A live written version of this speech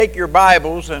Take your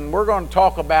Bibles, and we're going to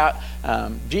talk about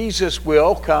Jesus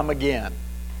will come again.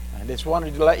 I just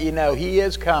wanted to let you know He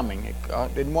is coming. I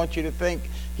didn't want you to think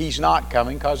He's not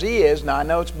coming, because He is. Now, I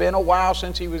know it's been a while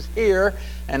since He was here,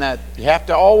 and you have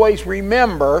to always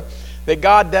remember that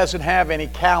God doesn't have any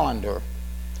calendar,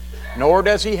 nor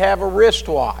does He have a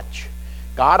wristwatch.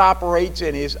 God operates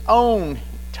in His own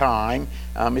time.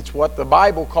 It's what the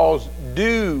Bible calls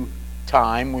due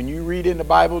time. When you read in the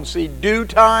Bible and see due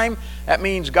time, that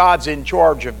means God's in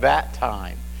charge of that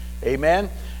time. Amen?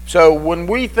 So when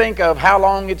we think of how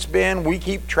long it's been, we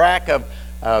keep track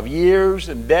of years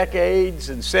and decades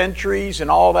and centuries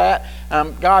and all that.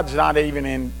 God's not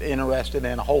even interested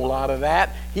in a whole lot of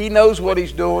that. He knows what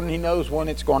He's doing. He knows when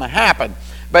it's going to happen.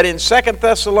 But in 2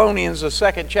 Thessalonians, the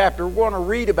second chapter, we're going to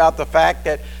read about the fact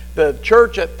that the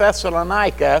church at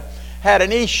Thessalonica had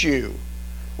an issue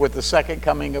with the second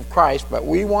coming of Christ. But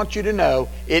we want you to know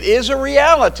it is a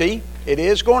reality. It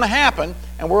is going to happen.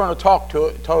 And we're going to talk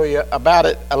to you about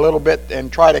it a little bit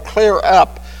and try to clear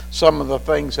up some of the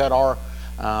things that are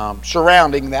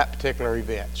surrounding that particular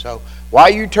event. So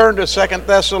while you turn to 2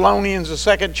 Thessalonians, the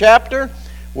second chapter,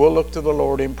 we'll look to the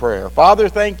Lord in prayer. Father,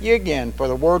 thank you again for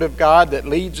the Word of God that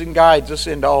leads and guides us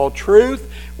into all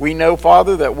truth. We know,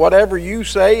 Father, that whatever you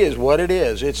say is what it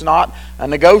is. It's not a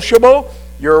negotiable.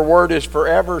 Your Word is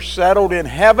forever settled in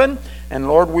heaven. And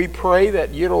Lord, we pray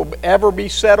that it'll ever be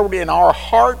settled in our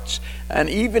hearts. And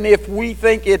even if we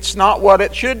think it's not what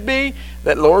it should be,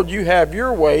 that, Lord, you have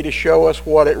your way to show us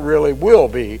what it really will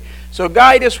be. So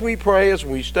guide us, we pray, as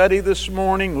we study this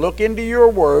morning, look into your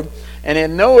Word,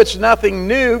 and know it's nothing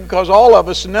new, because all of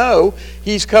us know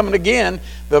He's coming again.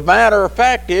 The matter of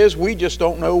fact is, we just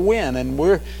don't know when.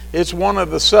 And it's one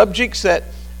of the subjects that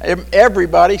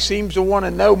everybody seems to want to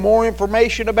know more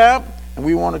information about, and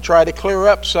we want to try to clear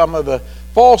up some of the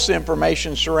false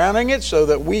information surrounding it so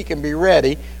that we can be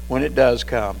ready when it does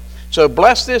come. So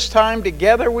bless this time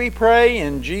together, we pray,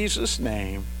 in Jesus'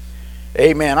 name.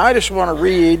 Amen. I just want to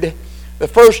read the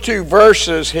first two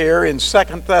verses here in 2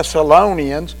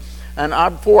 Thessalonians. And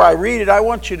before I read it, I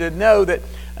want you to know that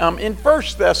in 1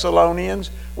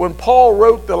 Thessalonians, when Paul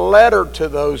wrote the letter to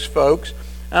those folks,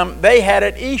 they had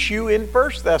an issue in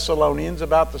 1 Thessalonians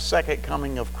about the second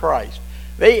coming of Christ.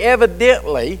 They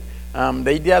evidently,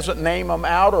 he doesn't name them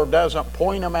out or doesn't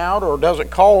point them out or doesn't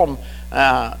call them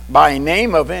by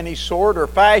name of any sort or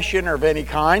fashion or of any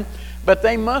kind, but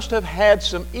they must have had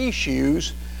some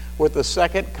issues with the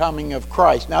second coming of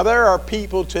Christ. Now, there are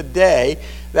people today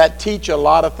that teach a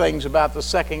lot of things about the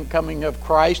second coming of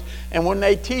Christ, and when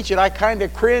they teach it, I kind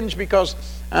of cringe, because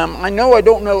I know I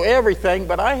don't know everything,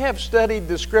 but I have studied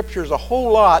the Scriptures a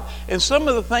whole lot, and some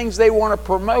of the things they want to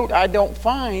promote I don't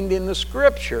find in the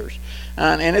Scriptures.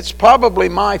 And it's probably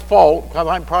my fault, because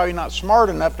I'm probably not smart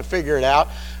enough to figure it out.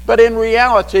 But in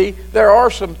reality, there are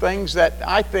some things that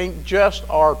I think just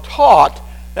are taught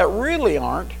that really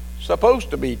aren't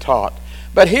supposed to be taught.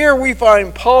 But here we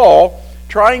find Paul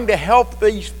trying to help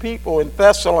these people in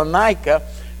Thessalonica,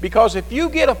 because if you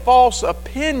get a false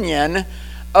opinion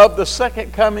of the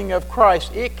second coming of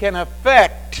Christ, it can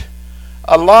affect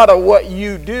a lot of what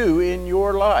you do in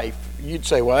your life. You'd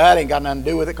say, well, that ain't got nothing to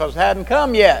do with it because it hadn't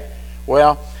come yet.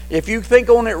 Well, if you think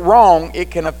on it wrong,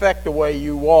 it can affect the way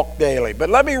you walk daily. But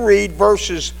let me read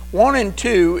verses 1 and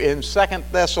 2 in 2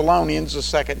 Thessalonians, the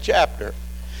second chapter.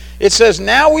 It says,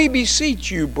 "Now we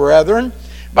beseech you, brethren,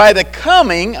 by the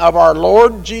coming of our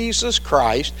Lord Jesus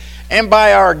Christ, and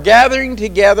by our gathering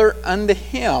together unto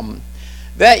Him,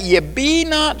 that ye be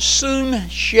not soon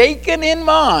shaken in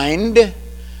mind,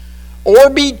 or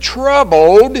be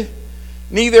troubled,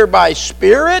 neither by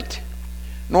spirit,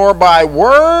 nor by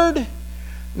word,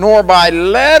 nor by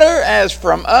letter as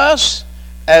from us,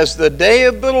 as the day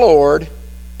of the Lord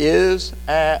is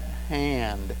at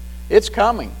hand." It's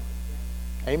coming.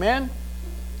 Amen?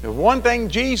 There's one thing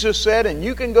Jesus said, and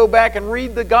you can go back and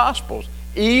read the Gospels.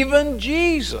 Even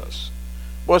Jesus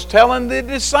was telling the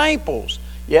disciples,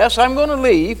 yes, I'm going to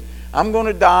leave, I'm going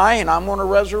to die, and I'm going to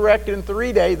resurrect in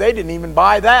 3 days. They didn't even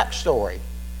buy that story.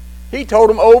 He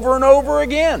told them over and over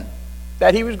again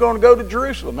that He was going to go to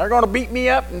Jerusalem. They're going to beat me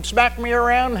up and smack me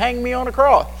around and hang me on a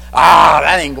cross.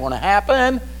 That ain't going to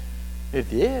happen. It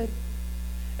did.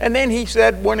 And then He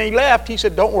said, when He left, He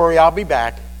said, don't worry, I'll be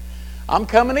back. I'm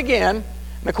coming again.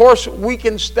 And of course, we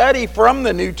can study from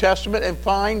the New Testament and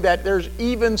find that there's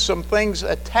even some things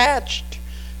attached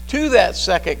to that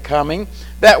second coming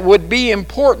that would be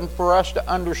important for us to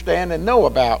understand and know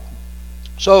about.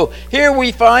 So here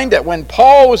we find that when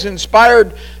Paul was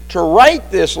inspired to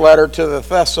write this letter to the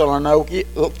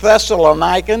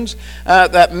Thessalonians,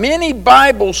 that many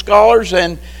Bible scholars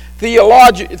and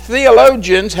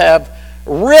theologians have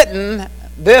written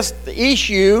this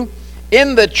issue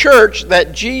in the church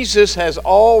that Jesus has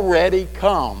already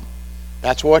come.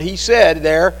 That's what he said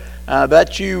there,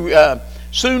 that you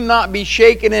soon not be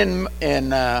shaken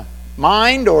in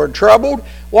mind or troubled.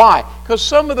 Why? Because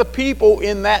some of the people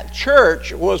in that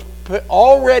church was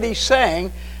already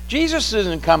saying, Jesus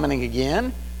isn't coming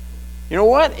again. You know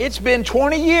what? It's been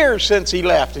 20 years since he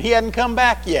left, and he hadn't come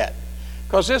back yet.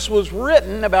 Because this was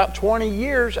written about 20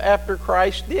 years after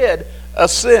Christ did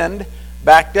ascend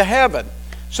back to heaven.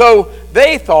 So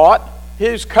they thought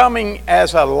his coming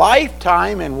as a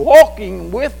lifetime and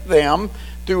walking with them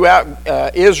throughout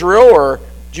Israel or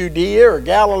Judea or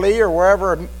Galilee or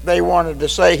wherever they wanted to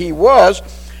say he was,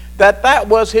 that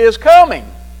was his coming.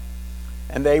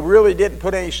 And they really didn't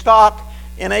put any stock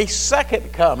in a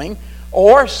second coming.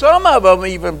 Or some of them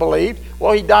even believed,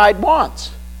 well, he died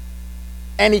once.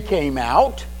 And he came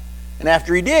out. And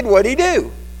after he did, what'd he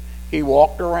do? He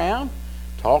walked around,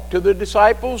 talked to the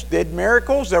disciples, did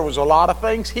miracles. There was a lot of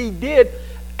things he did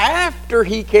after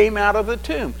he came out of the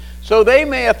tomb. So they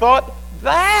may have thought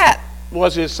that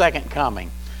was his second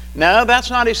coming. No, that's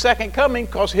not his second coming,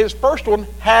 because his first one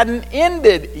hadn't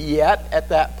ended yet at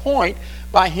that point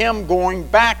by him going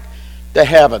back to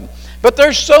heaven. But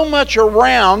there's so much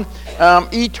around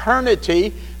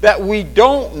eternity that we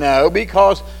don't know,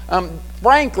 because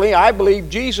frankly, I believe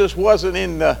Jesus wasn't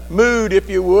in the mood, if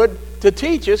you would, to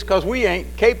teach us, because we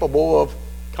ain't capable of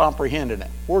comprehending it.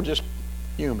 We're just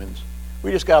humans.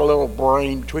 We just got a little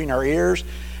brain between our ears,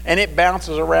 and it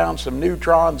bounces around some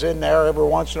neutrons in there every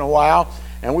once in a while,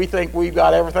 and we think we've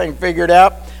got everything figured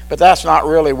out, but that's not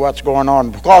really what's going on.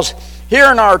 Because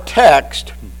here in our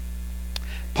text,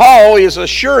 Paul is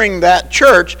assuring that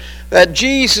church that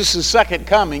Jesus' second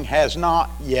coming has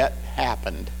not yet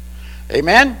happened.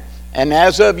 Amen? And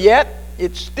as of yet,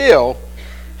 it still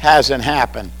hasn't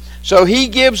happened. So he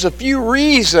gives a few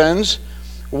reasons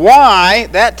why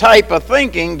that type of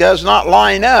thinking does not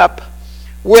line up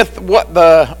with what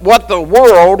the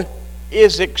world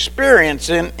is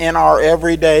experiencing in our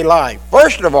everyday life.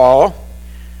 First of all,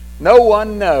 no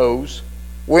one knows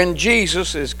when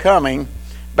Jesus is coming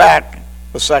back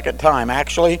the second time.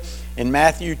 Actually, in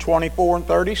Matthew 24 and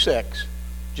 36,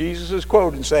 Jesus is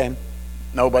quoted saying,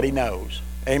 nobody knows.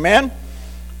 Amen?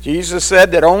 Jesus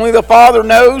said that only the Father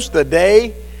knows the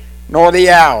day nor the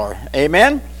hour.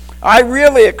 Amen? I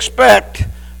really expect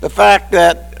the fact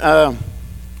that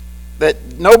that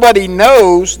nobody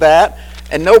knows that,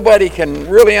 and nobody can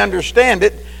really understand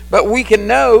it, but we can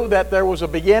know that there was a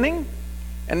beginning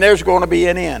and there's going to be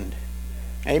an end.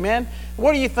 Amen?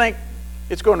 What do you think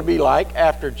it's going to be like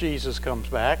after Jesus comes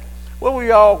back? Well,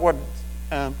 we all would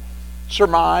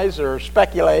surmise or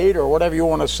speculate or whatever you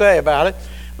want to say about it.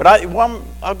 But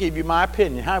I'll give you my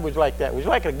opinion. How would you like that? Would you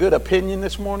like a good opinion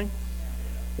this morning?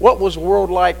 What was the world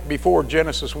like before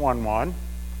Genesis 1:1?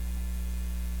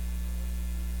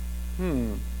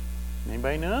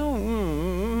 Anybody know?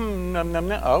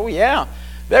 Oh, yeah.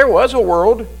 There was a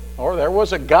world, or there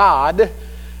was a God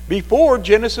before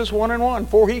Genesis 1:1,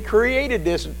 before he created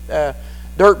this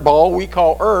dirt ball we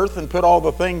call earth and put all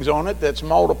the things on it that's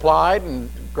multiplied and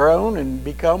grown and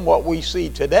become what we see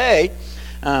today.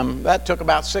 That took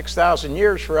about 6,000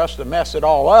 years for us to mess it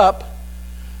all up.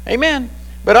 Amen.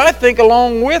 But I think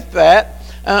along with that,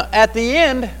 at the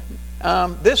end,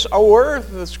 this old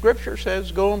earth, the Scripture says,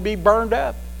 is going to be burned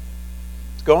up.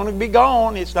 It's going to be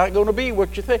gone. It's not going to be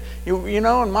what you think. You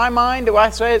know, in my mind, do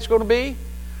I say it's going to be?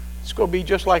 It's going to be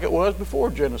just like it was before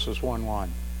Genesis 1:1.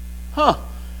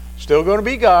 Still going to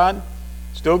be God.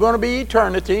 Still going to be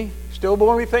eternity. Still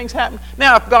going to be things happening.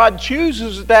 Now, if God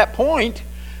chooses at that point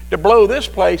to blow this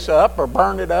place up or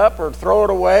burn it up or throw it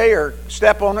away or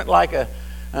step on it like a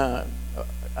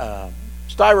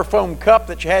styrofoam cup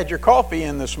that you had your coffee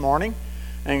in this morning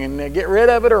and get rid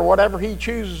of it or whatever he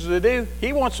chooses to do,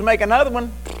 he wants to make another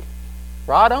one.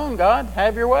 Right on, God.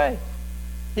 Have your way.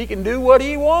 He can do what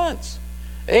he wants.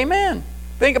 Amen.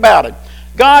 Think about it.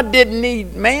 God didn't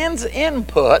need man's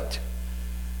input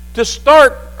to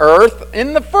start earth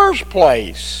in the first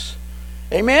place.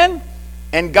 Amen?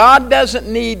 And God doesn't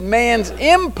need man's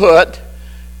input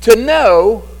to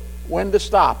know when to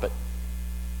stop it.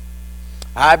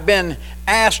 I've been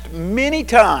asked many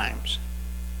times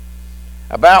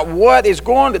about what is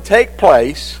going to take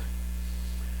place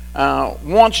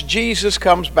once Jesus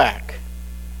comes back.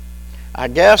 I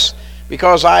guess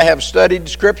because I have studied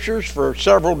scriptures for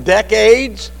several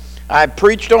decades, I've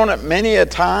preached on it many a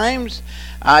times.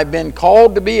 I've been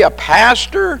called to be a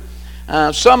pastor.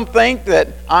 Some think that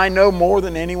I know more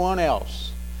than anyone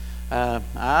else.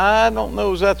 I don't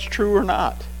know if that's true or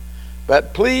not.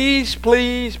 But please,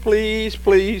 please, please,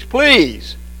 please,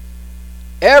 please,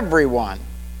 Everyone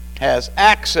has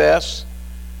access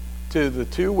to the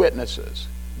two witnesses,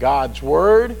 God's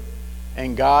Word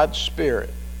and God's Spirit.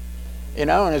 And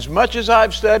as much as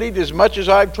I've studied, as much as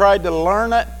I've tried to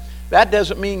learn it, that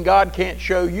doesn't mean God can't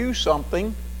show you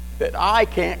something that I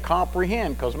can't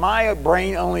comprehend, because my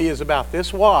brain only is about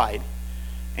this wide,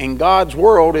 and God's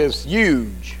world is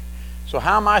huge. So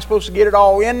how am I supposed to get it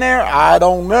all in there? I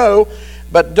don't know.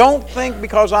 But don't think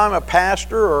because I'm a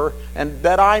pastor and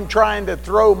that I'm trying to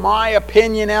throw my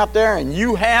opinion out there and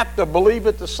you have to believe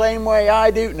it the same way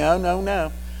I do.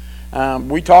 No.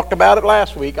 We talked about it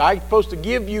last week. I'm supposed to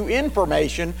give you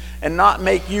information and not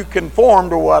make you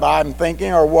conform to what I'm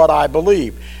thinking or what I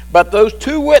believe. But those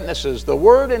two witnesses, the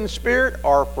Word and the Spirit,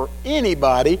 are for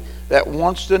anybody that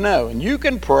wants to know. And you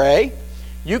can pray,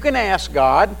 you can ask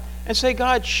God, and say,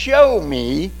 God, show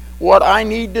me what I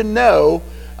need to know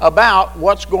about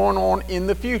what's going on in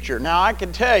the future. Now, I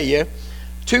can tell you,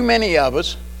 too many of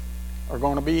us are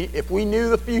going to be, if we knew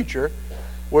the future,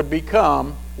 would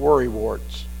become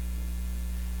worrywarts.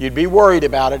 You'd be worried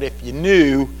about it if you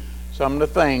knew some of the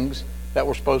things that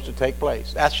were supposed to take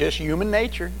place. That's just human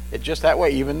nature. It's just that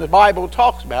way. Even the Bible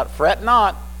talks about it. Fret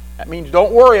not. That means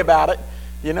don't worry about it.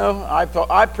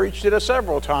 I preached it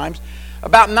several times.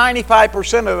 About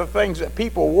 95% of the things that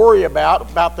people worry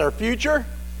about their future,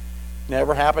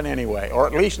 never happen anyway, or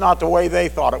at least not the way they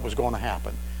thought it was going to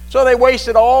happen. So they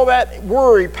wasted all that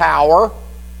worry power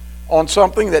on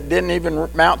something that didn't even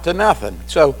amount to nothing.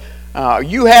 So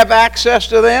you have access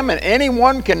to them, and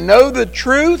anyone can know the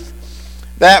truth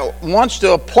that wants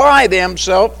to apply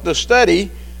themselves to study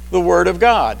the Word of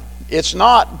God. It's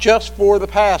not just for the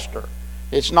pastor.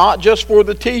 It's not just for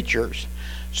the teachers.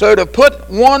 So to put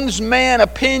one's man's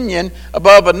opinion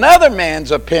above another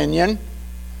man's opinion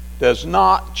does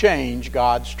not change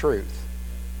God's truth.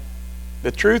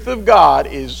 The truth of God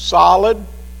is solid,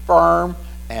 firm,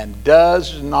 and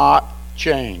does not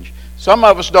change. Some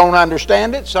of us don't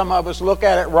understand it. Some of us look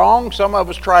at it wrong. Some of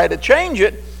us try to change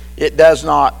it. It does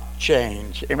not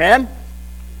change. Amen?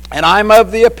 And I'm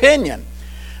of the opinion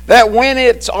that when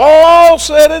it's all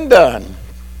said and done,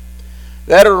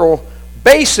 that it'll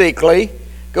basically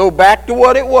go back to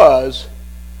what it was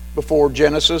before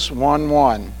Genesis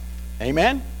 1:1.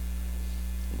 Amen?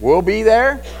 We'll be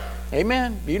there.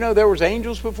 Amen. Do you know there was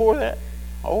angels before that?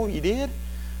 Oh, you did?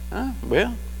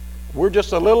 Well, we're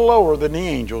just a little lower than the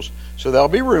angels, so there'll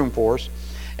be room for us.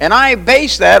 And I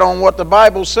base that on what the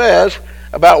Bible says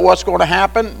about what's going to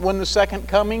happen when the second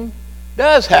coming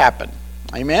does happen.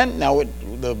 Amen. Now,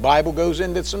 the Bible goes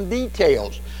into some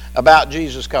details about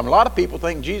Jesus coming. A lot of people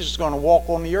think Jesus is going to walk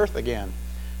on the earth again.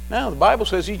 No, the Bible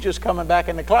says he's just coming back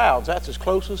in the clouds. That's as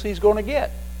close as he's going to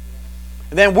get.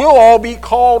 And then we'll all be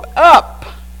called up.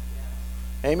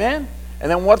 Amen? And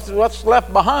then what's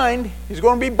left behind is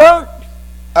going to be burnt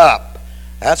up.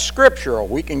 That's scriptural.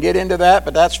 We can get into that,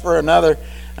 but that's for another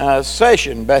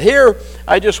session. But here,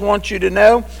 I just want you to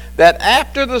know that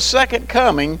after the second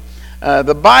coming,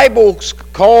 the Bible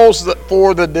calls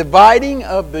for the dividing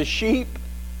of the sheep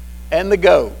and the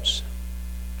goats.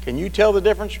 Can you tell the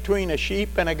difference between a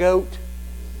sheep and a goat?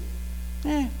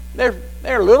 They're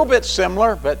a little bit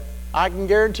similar, but I can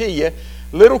guarantee you,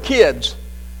 little kids,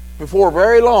 before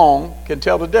very long, can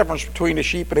tell the difference between a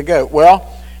sheep and a goat. Well,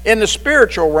 in the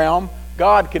spiritual realm,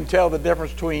 God can tell the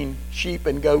difference between sheep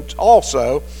and goats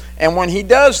also. And when he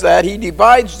does that, he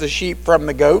divides the sheep from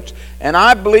the goats. And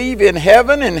I believe in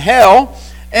heaven and hell.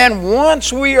 And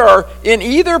once we are in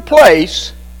either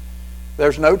place,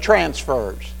 there's no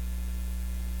transfers.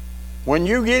 When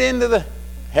you get into the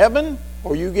heaven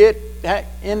or you get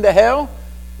into hell,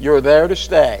 you're there to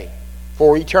stay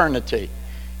for eternity.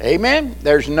 Amen?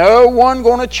 There's no one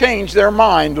going to change their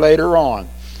mind later on.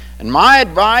 And my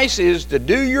advice is to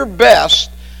do your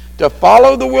best to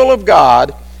follow the will of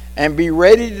God and be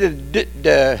ready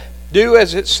to do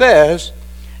as it says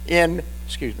in,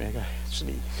 excuse me, I got to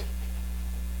sneeze.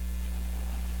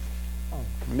 Oh,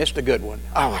 missed a good one.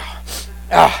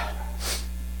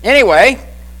 Anyway,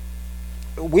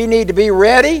 we need to be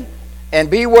ready and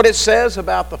be what it says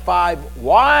about the 5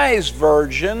 wise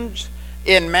virgins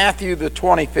in Matthew the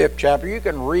 25th chapter. You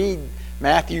can read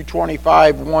Matthew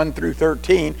 25, 1 through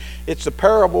 13. It's the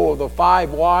parable of the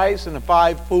 5 wise and the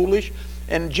 5 foolish.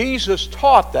 And Jesus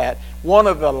taught that. One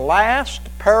of the last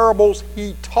parables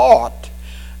he taught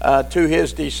to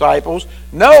his disciples,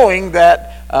 knowing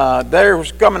that there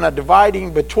was coming a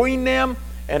dividing between them,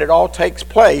 and it all takes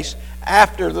place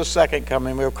after the second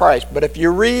coming of Christ. But if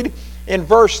you read in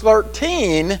verse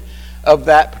 13 of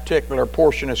that particular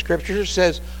portion of Scripture, it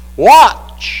says,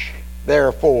 "Watch,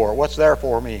 therefore." What's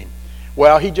therefore mean?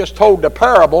 Well, he just told the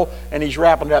parable and he's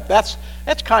wrapping it up. That's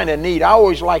kind of neat. I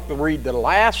always like to read the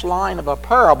last line of a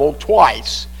parable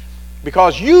twice,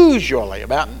 because usually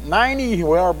about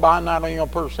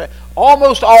 90%,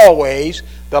 almost always,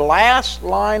 the last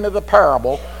line of the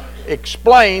parable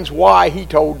explains why he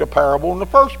told the parable in the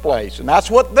first place. And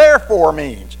that's what therefore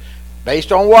means,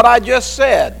 based on what I just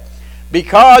said.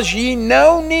 Because ye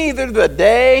know neither the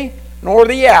day nor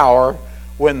the hour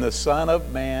when the Son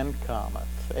of Man cometh.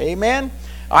 Amen.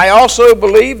 I also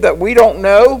believe that we don't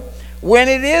know when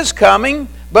it is coming,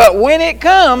 but when it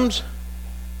comes,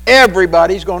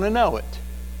 everybody's going to know it.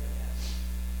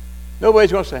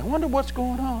 Nobody's going to say, I wonder what's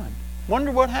going on.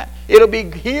 Wonder what happened. It'll be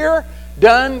here,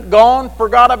 done, gone,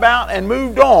 forgot about, and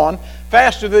moved on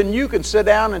faster than you can sit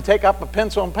down and take up a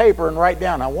pencil and paper and write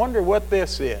down, I wonder what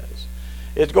this is.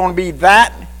 It's going to be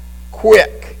that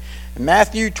quick. In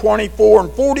Matthew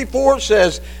 24:44 it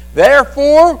says,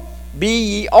 therefore be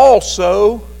ye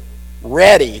also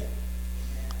ready,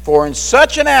 for in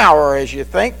such an hour as you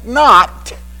think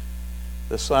not,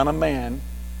 the Son of Man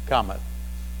cometh.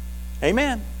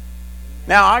 Amen.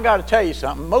 Now I got to tell you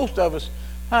something. Most of us,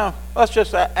 let's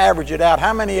just average it out.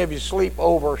 How many of you sleep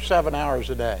over 7 hours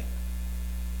a day?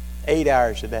 8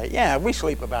 hours a day. Yeah, we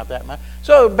sleep about that much.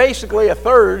 So basically a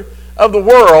third of the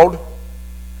world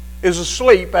is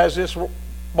asleep as this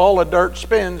ball of dirt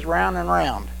spins round and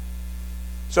round.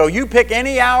 So you pick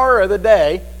any hour of the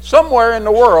day, somewhere in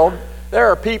the world, there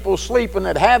are people sleeping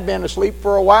that have been asleep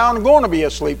for a while and are going to be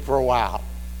asleep for a while.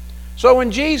 So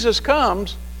when Jesus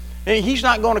comes, he's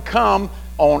not going to come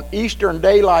on Eastern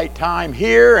Daylight Time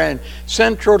here and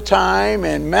Central Time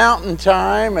and Mountain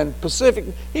Time and Pacific.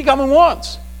 He's coming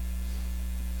once.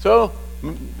 So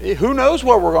who knows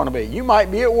where we're going to be? You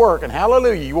might be at work, and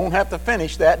hallelujah, you won't have to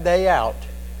finish that day out.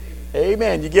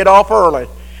 Amen. You get off early.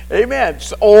 Amen.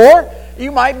 Or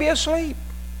you might be asleep.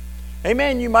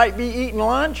 Amen. You might be eating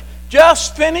lunch,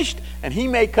 just finished, and he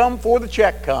may come before the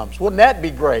check comes. Wouldn't that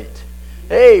be great?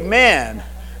 Amen.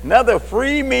 Another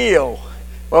free meal.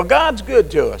 Well, God's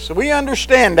good to us, so we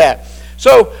understand that.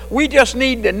 So we just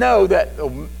need to know that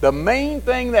the main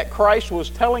thing that Christ was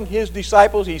telling his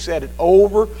disciples, he said it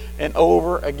over and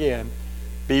over again,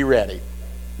 be ready.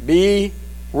 Be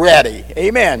ready.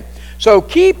 Amen. So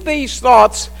keep these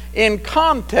thoughts in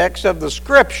context of the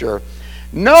Scripture,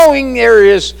 knowing there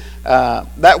is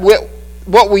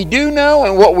what we do know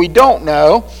and what we don't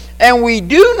know, and we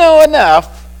do know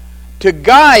enough to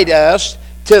guide us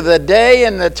to the day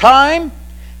and the time.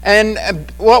 And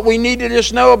what we need to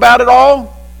just know about it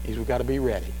all is we've got to be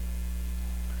ready.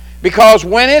 Because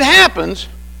when it happens,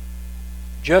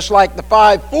 just like the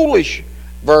 5 foolish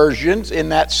virgins in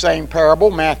that same parable,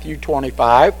 Matthew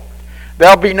 25,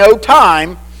 there'll be no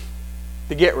time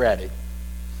to get ready.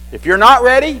 If you're not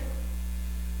ready,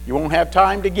 you won't have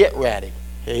time to get ready.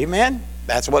 Amen?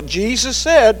 That's what Jesus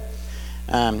said.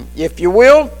 If you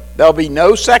will, there'll be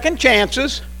no second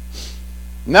chances.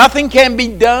 Nothing can be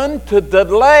done to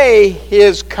delay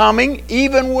his coming,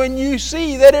 even when you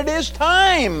see that it is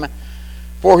time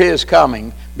for his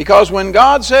coming. Because when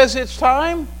God says it's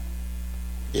time,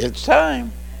 it's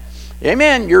time.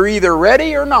 Amen. You're either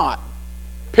ready or not.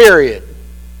 Period.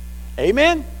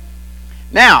 Amen.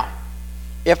 Now,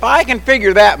 if I can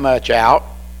figure that much out,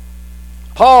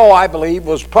 Paul, I believe,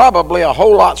 was probably a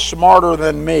whole lot smarter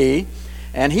than me,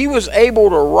 and he was able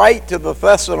to write to the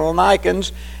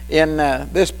Thessalonians in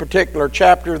this particular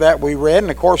chapter that we read.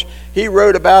 And of course, he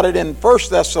wrote about it in 1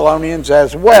 Thessalonians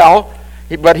as well,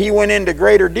 but he went into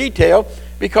greater detail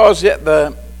because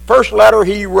the first letter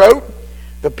he wrote,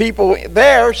 the people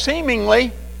there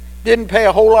seemingly didn't pay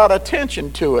a whole lot of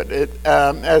attention to it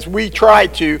as we try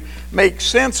to make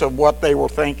sense of what they were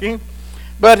thinking.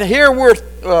 But here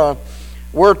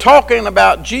we're talking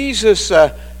about Jesus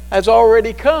has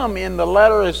already come in the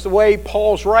letter. As the way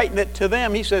Paul's writing it to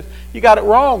them. He says, you got it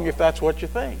wrong if that's what you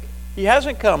think. He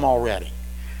hasn't come already.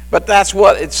 But that's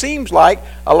what it seems like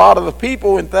a lot of the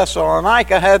people in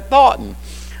Thessalonica had thought.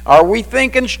 Are we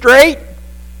thinking straight?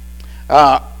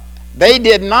 They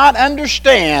did not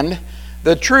understand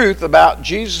the truth about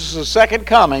Jesus' second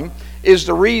coming is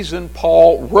the reason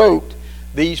Paul wrote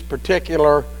these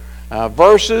particular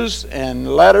verses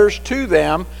and letters to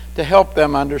them to help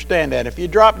them understand that. If you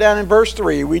drop down in verse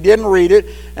 3, we didn't read it,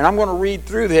 and I'm going to read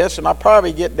through this, and I'll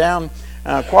probably get down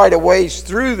quite a ways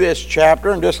through this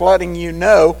chapter and just letting you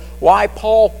know why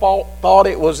Paul thought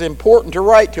it was important to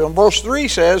write to them. Verse 3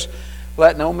 says,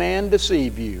 let no man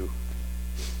deceive you.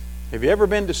 Have you ever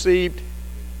been deceived?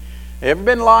 Ever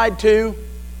been lied to?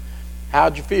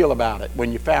 How'd you feel about it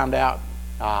when you found out,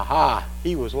 aha,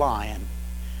 he was lying?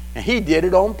 And he did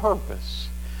it on purpose.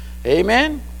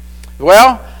 Amen?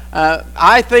 Well,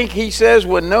 I think he says,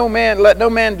 let no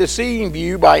man deceive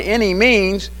you by any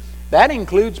means. That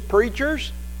includes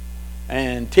preachers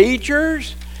and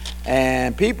teachers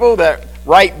and people that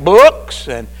write books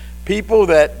and people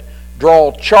that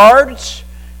draw charts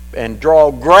and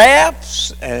draw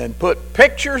graphs and put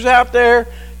pictures out there.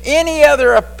 Any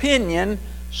other opinion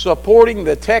supporting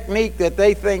the technique that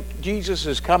they think Jesus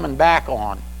is coming back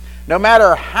on. No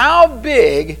matter how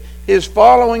big his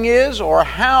following is or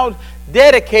how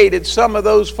dedicated some of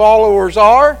those followers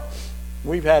are,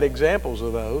 we've had examples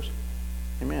of those.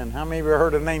 Amen. How many of you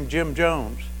heard of the name Jim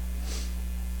Jones?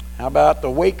 How about the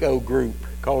Waco group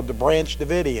called the Branch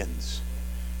Davidians?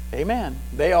 Amen.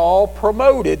 They all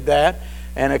promoted that,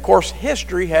 and of course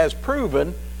history has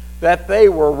proven that they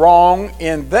were wrong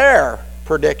in their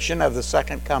prediction of the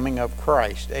second coming of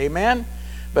Christ. Amen?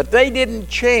 But they didn't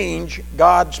change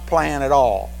God's plan at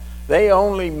all. They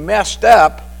only messed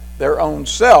up their own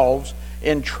selves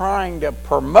in trying to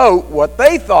promote what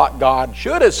they thought God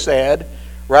should have said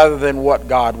rather than what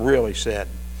God really said.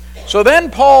 So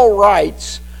then Paul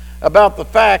writes about the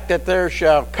fact that there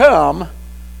shall come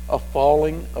a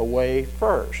falling away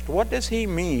first. What does he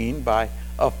mean by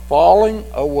a falling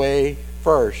away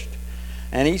first?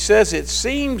 And he says it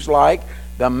seems like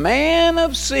the man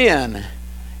of sin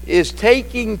is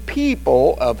taking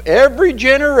people of every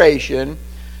generation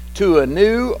to a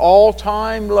new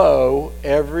all-time low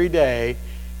every day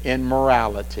in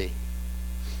morality.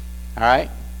 All right?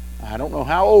 I don't know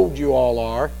how old you all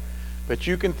are, but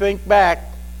you can think back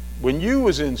when you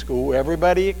was in school,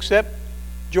 everybody except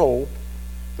Joel.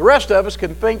 The rest of us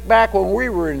can think back when we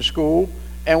were in school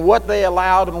and what they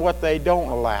allowed and what they don't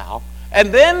allow.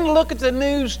 And then look at the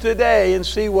news today and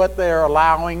see what they're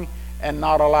allowing and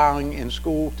not allowing in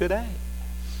school today.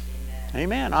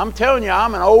 Amen. I'm telling you,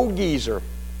 I'm an old geezer.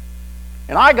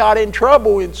 And I got in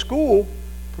trouble in school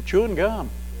for chewing gum.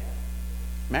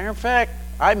 Matter of fact,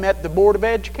 I met the Board of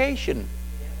Education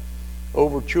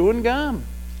over chewing gum.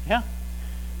 Yeah.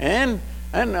 And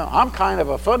I'm kind of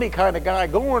a funny kind of guy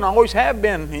going. I always have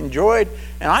been, enjoyed.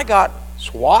 And I got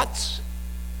SWATs.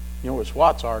 You know what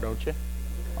SWATs are, don't you?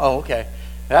 Oh, okay.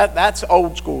 That's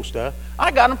old school stuff.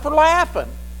 I got them for laughing.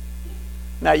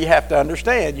 Now you have to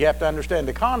understand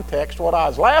the context, what I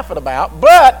was laughing about,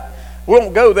 but we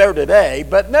won't go there today.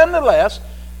 But nonetheless,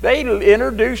 they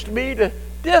introduced me to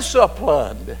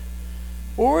discipline.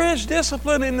 Where is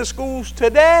discipline in the schools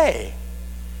today?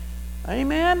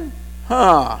 Amen?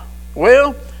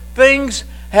 Well, things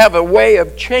have a way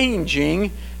of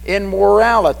changing in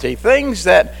morality. Things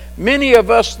that many of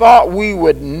us thought we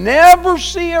would never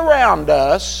see around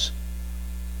us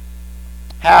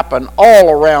happen all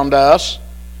around us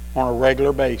on a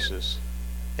regular basis.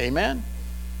 Amen?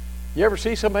 You ever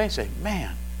see somebody say,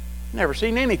 man, never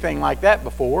seen anything like that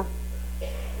before.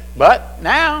 But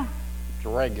now, it's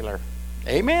regular.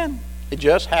 Amen? It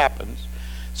just happens.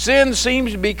 Sin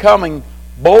seems to be becoming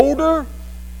bolder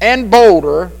and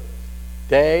bolder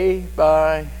day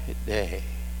by day.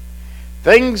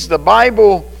 Things the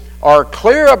Bible are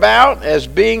clear about as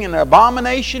being an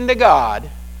abomination to God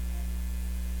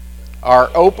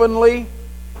are openly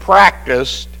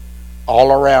practiced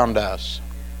all around us.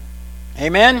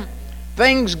 Amen?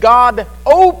 Things God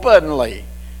openly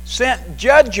sent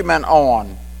judgment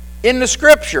on in the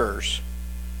Scriptures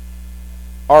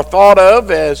are thought of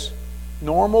as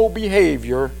normal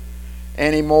behavior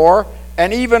anymore,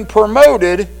 and even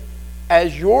promoted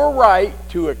as your right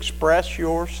to express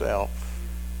yourself.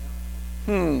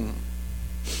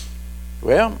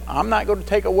 Well, I'm not going to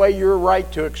take away your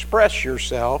right to express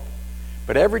yourself,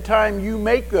 but every time you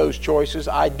make those choices,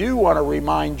 I do want to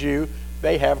remind you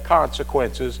they have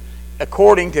consequences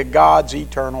according to God's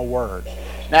eternal word.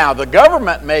 Now, the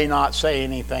government may not say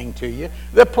anything to you.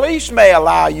 The police may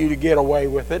allow you to get away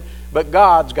with it, but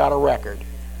God's got a record.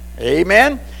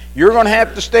 Amen? You're going to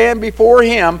have to stand before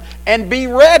Him and be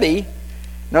ready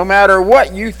no matter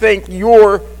what you think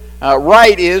your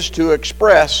right is to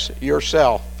express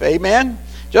yourself. Amen?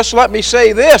 Just let me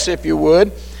say this, if you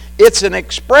would. It's an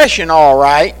expression, all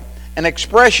right, an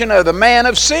expression of the man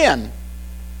of sin,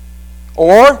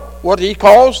 or what he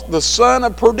calls the son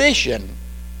of perdition.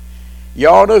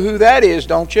 Y'all know who that is,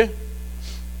 don't you?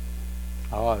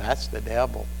 Oh, that's the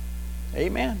devil.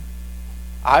 Amen.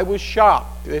 I was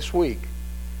shocked this week.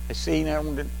 I seen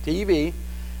on the TV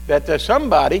that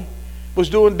somebody was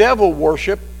doing devil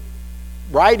worship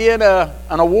right in an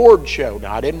award show.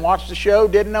 Now, I didn't watch the show,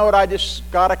 didn't know it. I just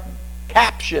got a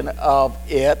caption of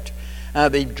it.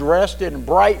 They dressed in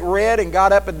bright red and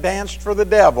got up and danced for the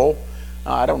devil.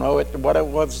 I don't know what it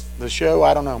was, the show.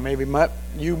 I don't know. Maybe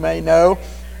you may know.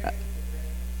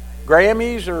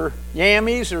 Grammys or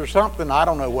Yammies or something. I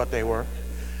don't know what they were.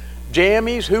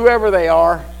 Jammies, whoever they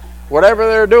are, whatever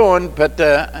they're doing. But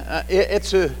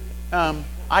I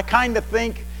kind of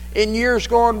think in years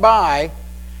gone by,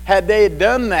 had they had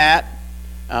done that,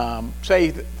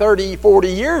 say 30, 40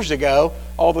 years ago,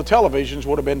 all the televisions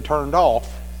would have been turned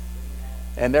off.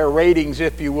 And their ratings,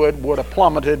 if you would have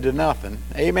plummeted to nothing.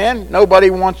 Amen? Nobody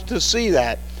wants to see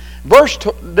that.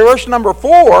 Verse number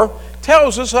 4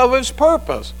 tells us of his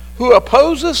purpose. Who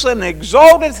opposeth and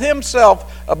exalteth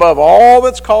himself above all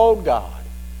that's called God.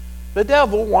 The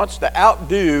devil wants to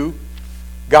outdo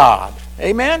God.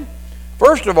 Amen?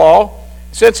 First of all,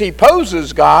 since he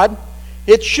opposes God,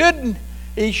 he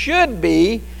should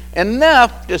be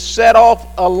enough to set off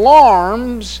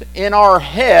alarms in our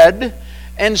head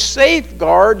and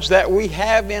safeguards that we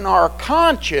have in our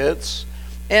conscience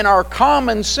and our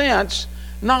common sense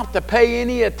not to pay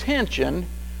any attention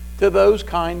to those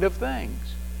kind of things.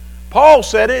 Paul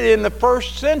said it in the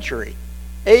first century,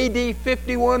 AD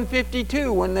 51,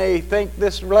 52, when they think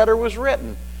this letter was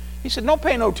written. He said, don't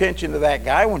pay no attention to that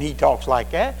guy when he talks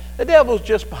like that. The devil's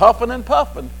just huffing and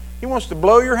puffing. He wants to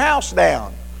blow your house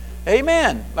down.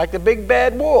 Amen. Like the big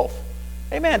bad wolf.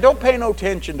 Amen. Don't pay no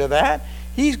attention to that.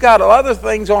 He's got other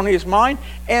things on his mind,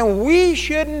 and we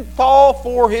shouldn't fall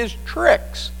for his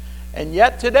tricks. And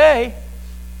yet today,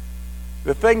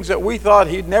 the things that we thought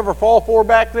he'd never fall for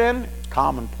back then,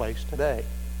 commonplace today.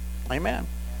 Amen.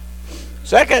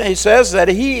 Second, he says that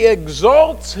he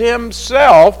exalts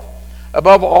himself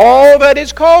above all that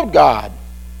is called God.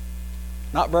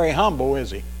 Not very humble,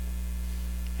 is he?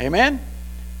 Amen.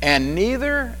 And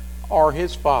neither are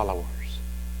his followers.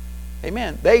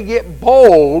 Amen. They get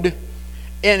bold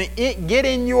and get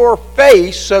in your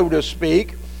face, so to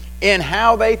speak, in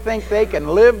how they think they can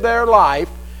live their life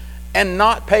and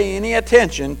not pay any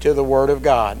attention to the Word of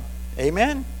God.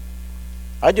 Amen?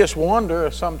 I just wonder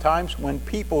sometimes when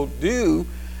people do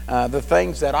the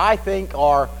things that I think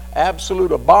are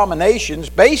absolute abominations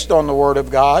based on the Word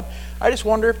of God, I just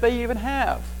wonder if they even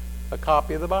have a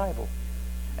copy of the Bible.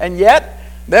 And yet,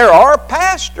 there are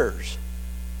pastors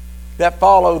that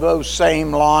follow those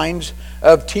same lines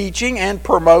of teaching and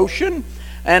promotion,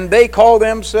 and they call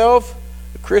themselves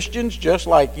Christians just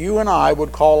like you and I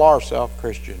would call ourselves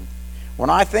Christian.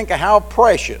 When I think of how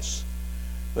precious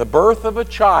the birth of a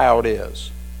child is,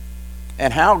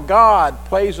 and how God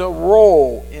plays a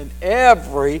role in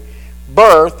every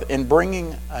birth in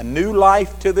bringing a new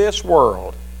life to this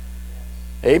world.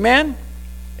 Amen?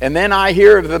 And then I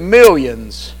hear of the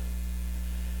millions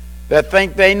that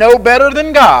think they know better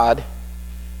than God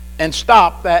and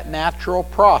stop that natural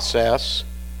process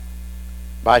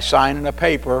by signing a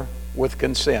paper with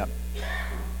consent.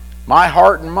 My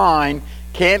heart and mind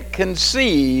can't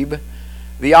conceive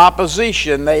the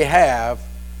opposition they have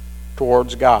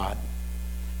towards God.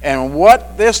 And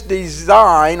what this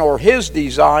design or his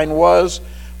design was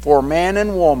for man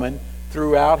and woman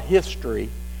throughout history,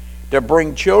 to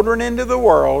bring children into the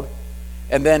world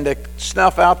and then to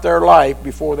snuff out their life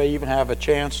before they even have a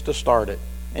chance to start it.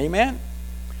 Amen?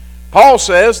 Paul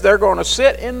says they're going to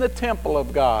sit in the temple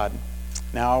of God.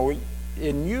 Now,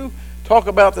 when you talk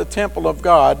about the temple of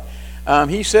God,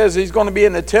 he says he's going to be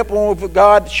in the temple of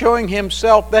God, showing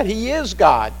himself that he is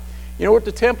God. You know what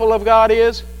the temple of God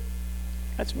is?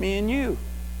 That's me and you.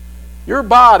 Your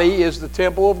body is the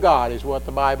temple of God, is what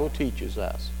the Bible teaches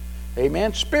us.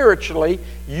 Amen? Spiritually,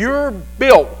 you're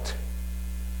built.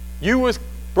 You was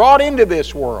brought into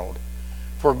this world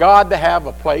for God to have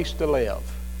a place to live.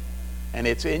 And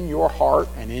it's in your heart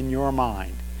and in your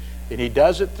mind. And he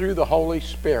does it through the Holy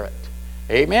Spirit.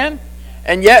 Amen?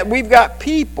 And yet we've got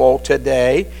people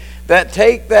today that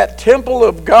take that temple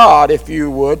of God, if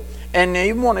you would, and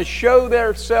they want to show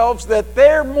themselves that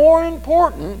they're more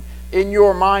important in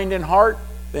your mind and heart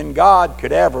than God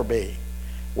could ever be.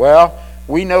 Well,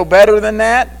 we know better than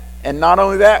that, and not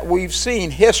only that, we've seen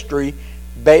history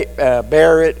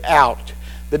bear it out.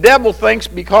 The devil thinks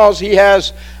because he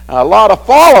has a lot of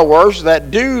followers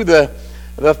that do the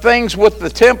things with the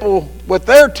temple, with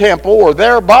their temple or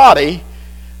their body,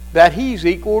 that he's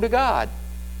equal to God.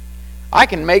 I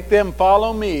can make them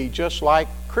follow me just like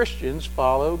Christians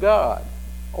follow God,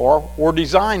 or were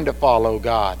designed to follow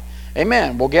God.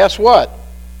 Amen. Well, guess what?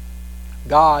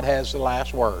 God has the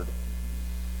last word.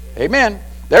 Amen.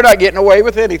 They're not getting away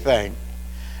with anything.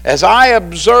 As I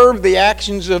observe the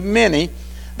actions of many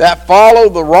that follow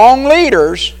the wrong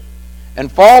leaders and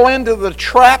fall into the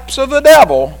traps of the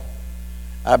devil,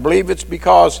 I believe it's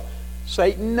because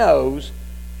Satan knows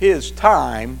his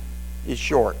time is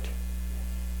short.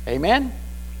 Amen?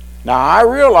 Now, I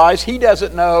realize he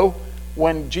doesn't know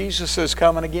when Jesus is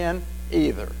coming again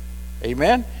either.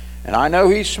 Amen? And I know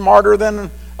he's smarter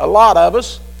than a lot of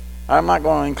us. I'm not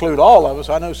going to include all of us.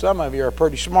 I know some of you are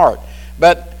pretty smart.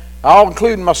 But I'll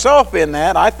include myself in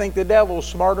that. I think the devil's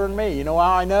smarter than me. You know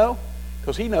how I know?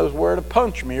 Because he knows where to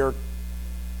punch me or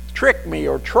trick me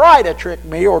or try to trick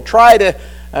me or try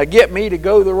to get me to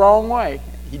go the wrong way.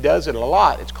 He does it a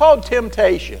lot. It's called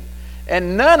temptation.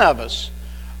 And none of us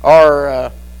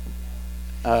are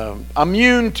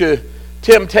immune to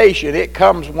temptation. It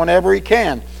comes whenever he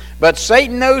can. But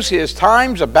Satan knows his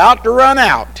time's about to run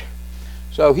out.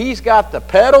 So he's got the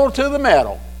pedal to the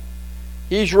metal.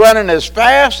 He's running as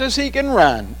fast as he can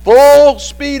run, full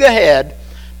speed ahead,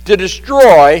 to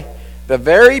destroy the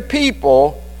very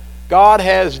people God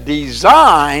has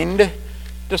designed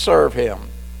to serve him,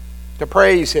 to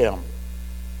praise him,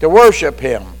 to worship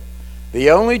him,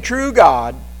 the only true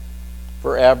God,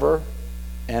 forever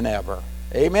and ever.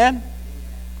 Amen?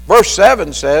 Verse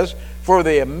 7 says, for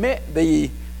the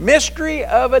mystery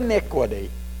of iniquity.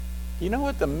 You know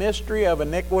what the mystery of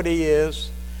iniquity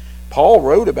is? Paul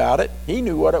wrote about it. He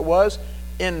knew what it was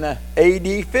in the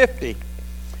AD 50.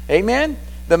 Amen?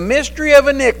 The mystery of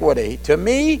iniquity. To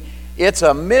me, it's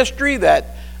a mystery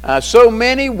that so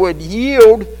many would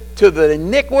yield to the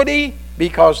iniquity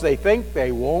because they think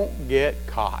they won't get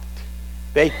caught.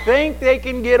 They think they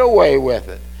can get away with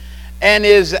it. And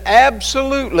is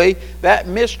absolutely, that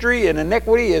mystery and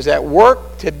iniquity is at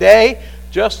work today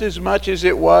just as much as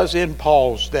it was in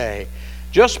Paul's day.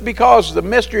 Just because the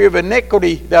mystery of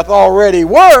iniquity doth already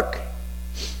work,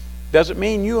 doesn't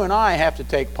mean you and I have to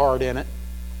take part in it.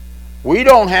 We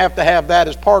don't have to have that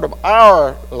as part of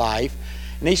our life.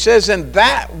 And he says, and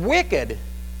that wicked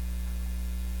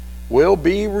will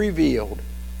be revealed.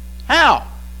 How?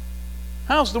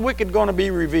 How's the wicked going to be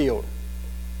revealed?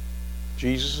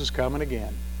 Jesus is coming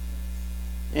again.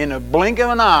 In a blink of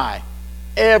an eye,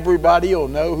 everybody will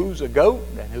know who's a goat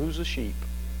and who's a sheep.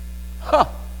 Huh.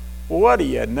 What do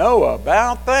you know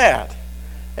about that?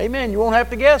 Amen. You won't have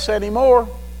to guess anymore.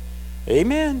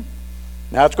 Amen.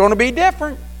 Now it's going to be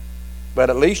different, but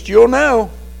at least you'll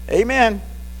know. Amen.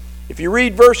 If you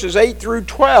read verses 8 through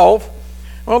 12,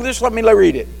 well, just let me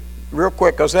read it real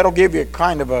quick because that'll give you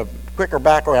kind of a quicker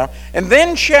background. And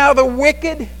then shall the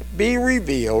wicked be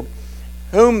revealed,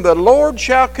 whom the Lord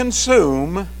shall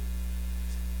consume.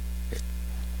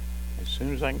 As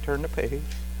soon as I can turn the page.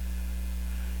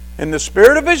 In the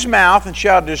spirit of his mouth, and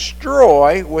shall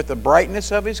destroy with the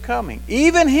brightness of his coming.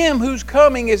 Even him whose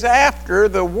coming is after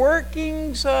the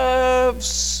workings of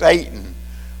Satan,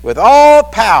 with all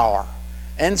power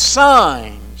and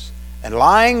signs and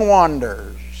lying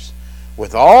wonders,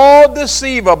 with all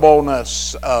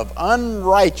deceivableness of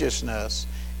unrighteousness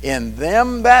in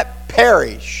them that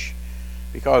perish,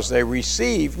 because they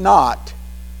receive not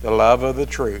the love of the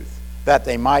truth, that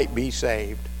they might be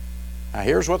saved. Now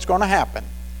here's what's going to happen.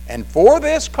 And for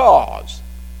this cause,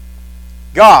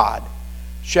 God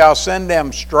shall send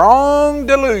them strong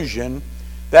delusion,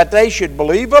 that they should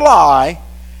believe a lie,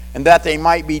 and that they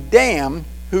might be damned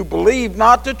who believed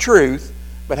not the truth,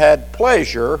 but had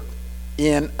pleasure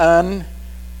in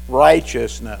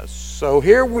unrighteousness. So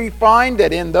here we find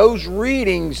that in those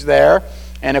readings there,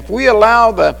 and if we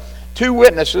allow the two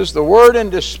witnesses, the Word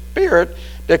and the Spirit,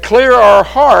 to clear our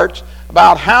hearts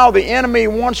about how the enemy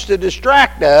wants to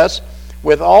distract us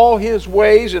with all his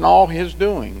ways and all his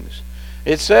doings.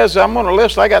 It says, I'm going to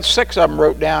list, I got 6 of them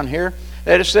wrote down here,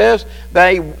 that it says,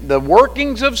 the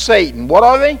workings of Satan, what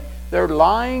are they? They're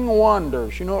lying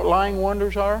wonders. You know what lying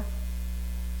wonders are?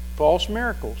 False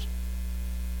miracles.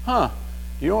 Huh.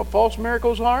 Do you know what false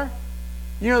miracles are?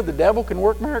 You know the devil can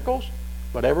work miracles,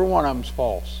 but every one of them's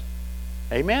false.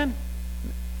 Amen?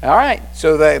 All right,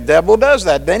 so the devil does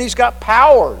that. Then he's got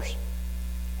powers.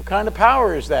 What kind of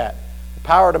power is that? The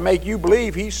power to make you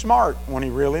believe he's smart when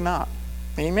he's really not.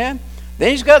 Amen? Then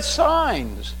he's got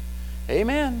signs.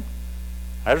 Amen?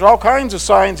 There's all kinds of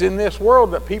signs in this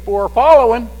world that people are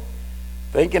following,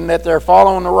 thinking that they're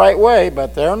following the right way,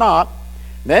 but they're not.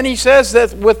 Then he says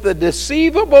that with the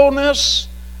deceivableness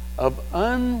of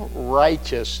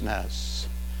unrighteousness.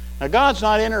 Now God's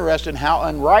not interested in how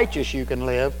unrighteous you can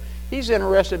live. He's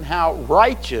interested in how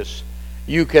righteous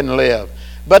you can live.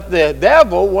 But the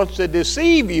devil wants to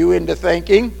deceive you into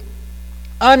thinking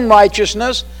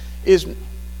unrighteousness is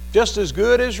just as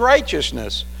good as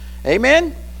righteousness.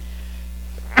 Amen?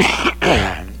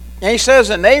 And he says,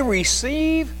 and they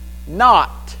receive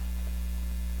not.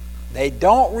 They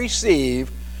don't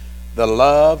receive the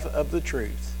love of the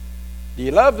truth. Do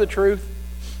you love the truth?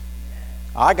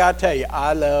 I got to tell you,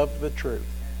 I love the truth.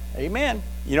 Amen.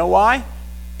 You know why?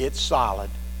 It's solid.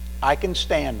 I can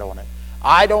stand on it.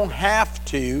 I don't have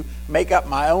to make up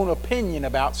my own opinion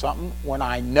about something when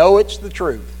I know it's the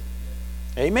truth.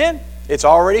 Amen? It's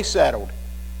already settled.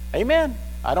 Amen?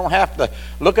 I don't have to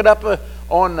look it up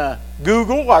on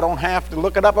Google. I don't have to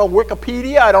look it up on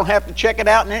Wikipedia. I don't have to check it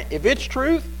out. If it's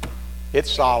truth, it's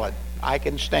solid. I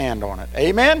can stand on it.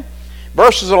 Amen?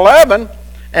 Verses 11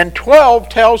 and 12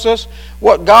 tells us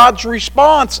what God's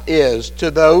response is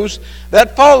to those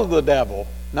that follow the devil.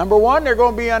 Number one, they're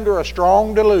going to be under a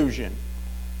strong delusion.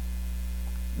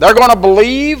 They're going to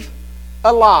believe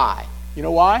a lie. You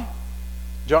know why?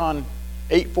 John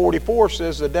 8:44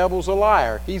 says the devil's a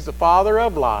liar. He's the father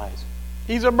of lies.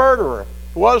 He's a murderer.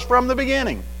 Was from the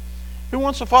beginning. Who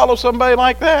wants to follow somebody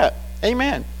like that?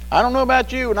 Amen. I don't know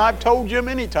about you, and I've told you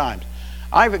many times.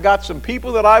 I've got some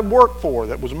people that I've worked for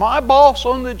that was my boss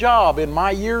on the job in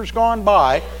my years gone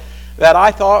by that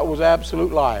I thought was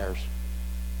absolute liars.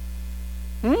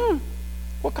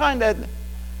 What kind of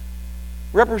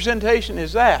representation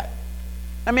is that?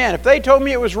 I mean, if they told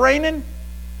me it was raining,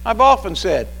 I've often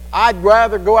said, I'd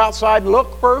rather go outside and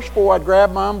look first before I'd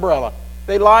grab my umbrella.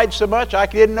 They lied so much I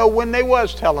didn't know when they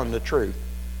was telling the truth.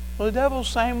 Well, the devil's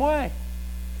the same way.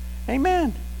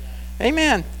 Amen.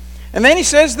 Amen. And then he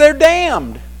says they're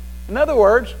damned. In other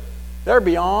words, they're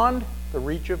beyond the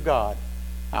reach of God.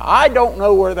 Now, I don't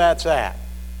know where that's at.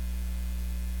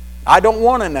 I don't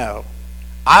want to know.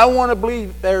 I want to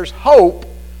believe there's hope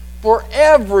for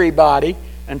everybody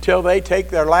until they take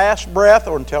their last breath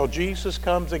or until Jesus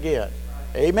comes again.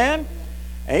 Amen?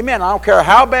 Amen. I don't care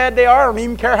how bad they are. I don't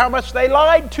even care how much they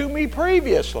lied to me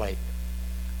previously.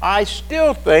 I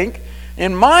still think,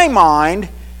 in my mind,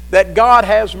 that God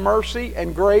has mercy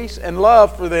and grace and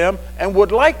love for them and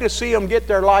would like to see them get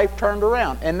their life turned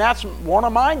around. And that's one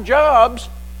of my jobs,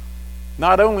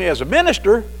 not only as a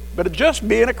minister, but just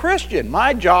being a Christian.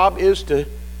 My job is to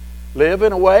live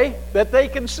in a way that they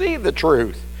can see the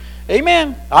truth.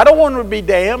 Amen. I don't want them to be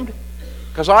damned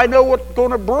because I know what's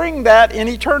going to bring that in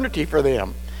eternity for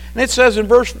them. And it says in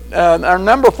verse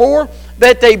number 4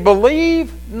 that they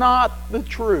believe not the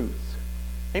truth.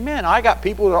 Amen. I got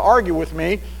people that argue with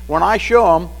me when I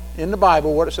show them in the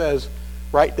Bible what it says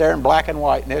right there in black and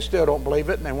white, and they still don't believe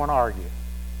it, and they want to argue.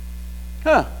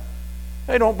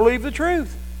 They don't believe the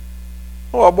truth.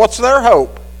 Well, what's their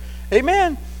hope?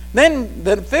 Amen. Then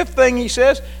the fifth thing he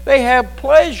says, they have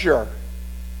pleasure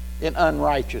in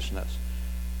unrighteousness.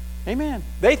 Amen.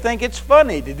 They think it's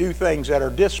funny to do things that are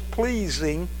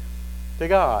displeasing to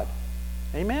God.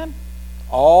 Amen.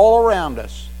 All around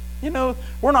us. You know,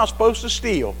 we're not supposed to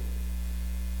steal.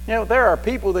 You know, there are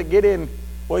people that get in,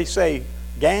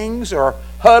 gangs or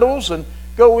huddles and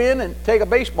go in and take a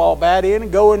baseball bat in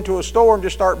and go into a store and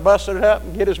just start busting it up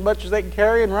and get as much as they can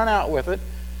carry and run out with it.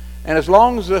 And as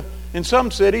long as, in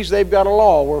some cities, they've got a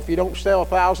law where if you don't sell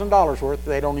 $1,000 worth,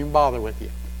 they don't even bother with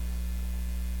you.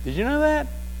 Did you know that?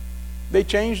 They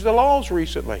changed the laws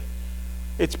recently.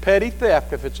 It's petty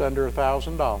theft if it's under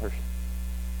 $1,000.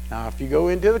 Now, if you go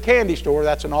into the candy store,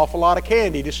 that's an awful lot of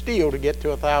candy to steal to get to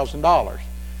 $1,000.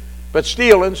 But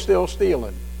stealing's still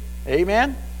stealing.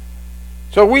 Amen?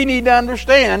 So we need to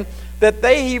understand that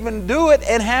they even do it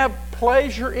and have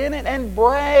pleasure in it and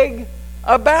brag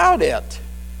about it.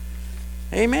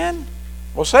 Amen?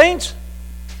 Well, saints,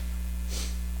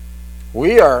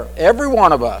 we are, every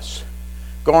one of us,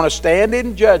 going to stand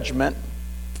in judgment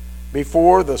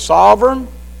before the sovereign,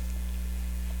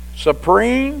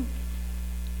 supreme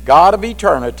God of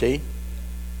eternity,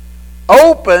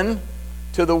 open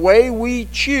to the way we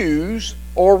choose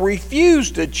or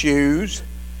refuse to choose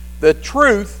the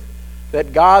truth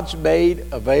that God's made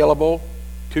available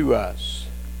to us.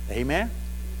 Amen?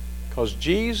 Because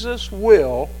Jesus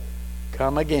will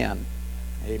come again.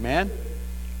 Amen?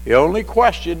 The only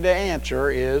question to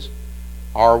answer is,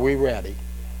 are we ready?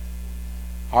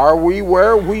 Are we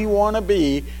where we want to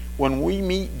be when we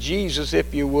meet Jesus,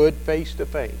 if you would, face to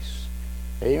face?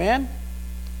 Amen?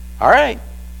 All right.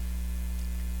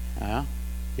 Now,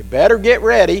 you better get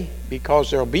ready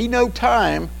because there'll be no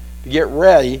time to get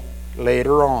ready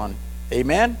later on.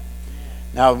 Amen?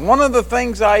 Now, one of the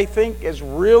things I think is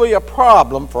really a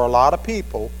problem for a lot of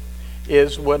people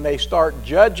is when they start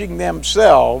judging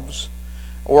themselves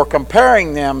or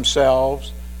comparing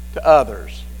themselves to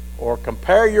others. Or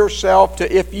compare yourself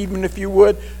to, even if you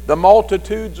would, the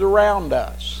multitudes around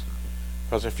us.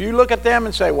 Because if you look at them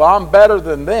and say, well, I'm better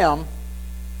than them,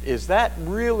 is that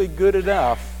really good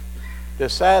enough to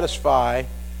satisfy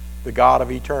the God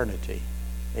of eternity?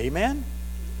 Amen?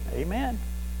 Amen.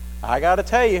 I got to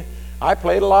tell you, I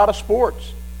played a lot of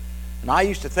sports. And I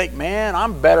used to think, man,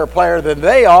 I'm a better player than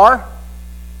they are.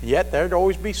 Yet there'd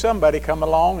always be somebody come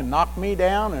along and knock me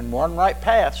down and run right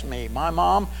past me. My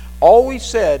mom always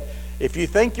said, if you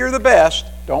think you're the best,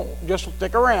 don't just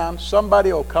stick around.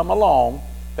 Somebody will come along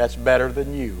that's better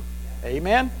than you.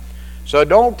 Amen? So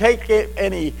don't take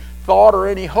any thought or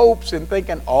any hopes in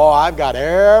thinking, oh, I've got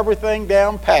everything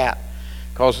down pat.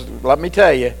 Because let me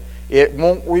tell you, it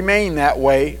won't remain that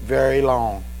way very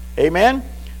long. Amen?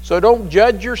 So don't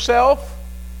judge yourself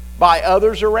by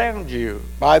others around you,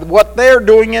 by what they're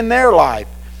doing in their life.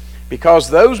 Because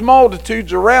those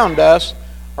multitudes around us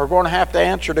are going to have to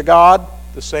answer to God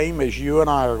the same as you and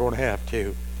I are going to have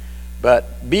to.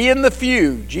 But being the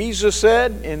few, Jesus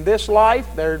said in this life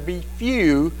there'd be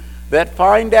few that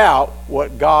find out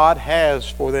what God has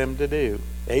for them to do.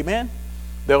 Amen?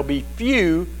 There'll be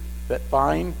few that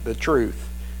find the truth.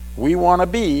 We want to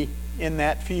be in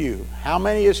that few. How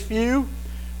many is few?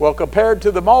 Well, compared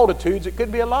to the multitudes, it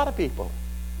could be a lot of people.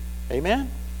 Amen?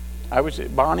 I was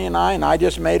Bonnie and I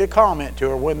just made a comment to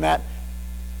her when that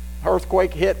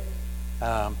earthquake hit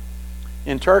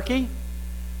in Turkey.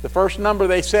 The first number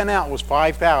they sent out was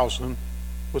 5,000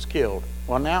 was killed.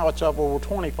 Well, now it's up over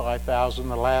 25,000,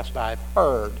 the last I've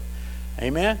heard.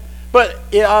 Amen? But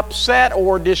it upset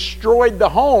or destroyed the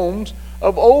homes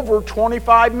of over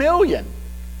 25 million.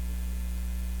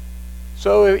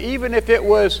 So even if it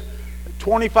was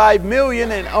 25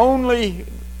 million and only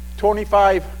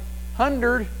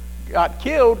 2,500 got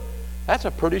killed, that's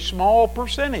a pretty small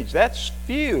percentage. That's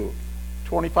few.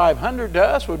 2,500 to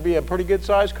us would be a pretty good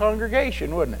sized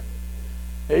congregation, wouldn't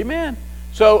it? Amen.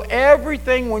 So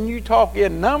everything, when you talk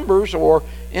in numbers or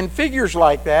in figures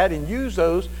like that and use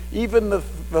those, even the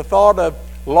thought of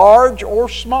large or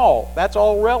small, that's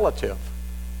all relative.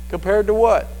 Compared to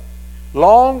what?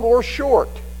 Long or short.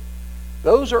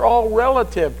 Those are all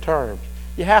relative terms.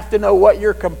 You have to know what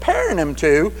you're comparing them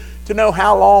to know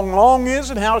how long is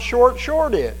and how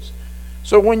short is.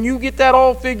 So when you get that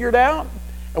all figured out,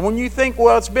 and when you think,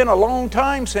 well, it's been a long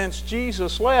time since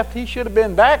Jesus left, he should have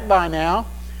been back by now.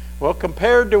 Well,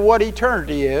 compared to what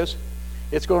eternity is,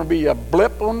 it's going to be a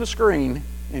blip on the screen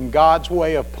in God's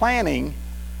way of planning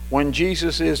when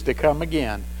Jesus is to come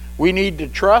again. We need to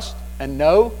trust and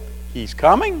know he's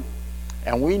coming,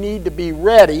 and we need to be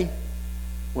ready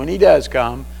when he does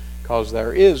come, because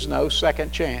there is no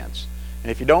second chance. And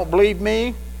if you don't believe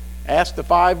me, ask the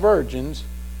 5 virgins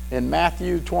in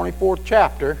Matthew 24th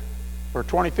chapter, or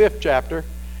 25th chapter,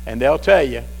 and they'll tell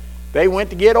you, they went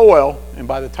to get oil, and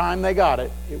by the time they got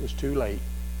it, it was too late.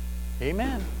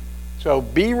 Amen. So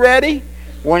be ready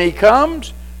when he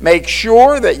comes. Make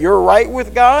sure that you're right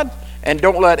with God, and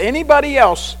don't let anybody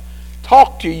else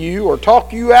talk to you or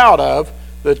talk you out of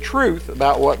the truth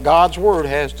about what God's Word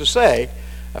has to say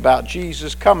about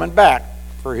Jesus coming back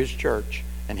for his church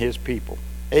and his people.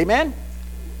 Amen?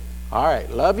 All right.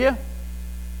 Love you.